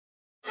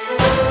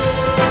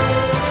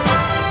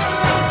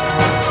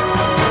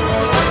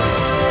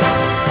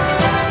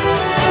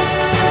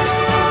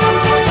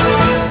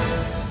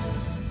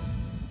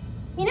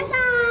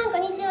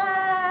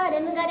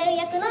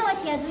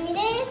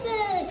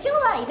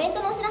ベン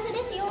トのお知らせ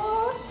ですよ。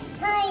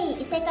はい、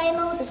異世界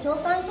魔王と召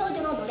喚少女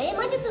の奴隷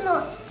魔術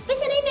のスペ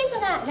シャルイベント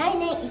が来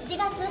年1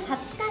月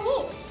20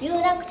日に有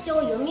楽町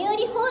よみう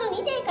りホール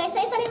にて開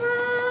催されま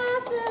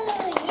す。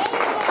イエー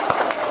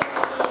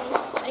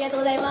イ、ありがとう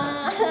ござい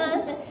ます。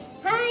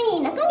はい、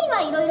中身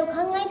はいろいろ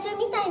考え中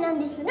みたいなん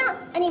ですが、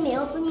アニメ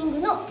オープニン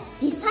グの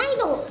ディサイ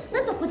ド、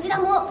なんとこちら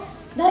も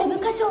ライブ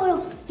歌唱を予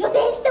定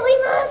しており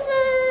ます。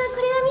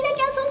これは見な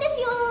きゃ損です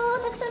よ。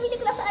たくさん見て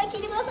ください、聞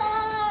いてください。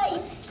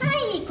は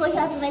い、好評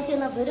発売中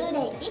のブルーレ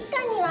イ1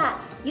巻には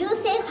優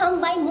先販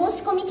売申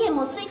し込み券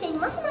もついてい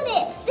ますので、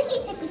ぜひ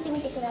チェックして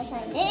みてくださ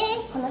いね。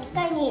この機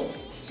会に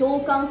召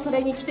喚さ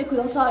れに来てく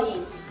ださい。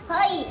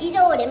はい、以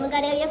上レムガ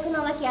レオ役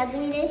の和氣あず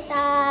みでし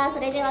た。そ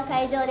れでは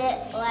会場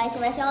でお会いし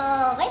ましょう。バイ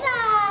バ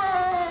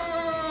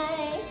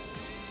ー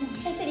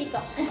イ。はい、それ行こ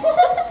う。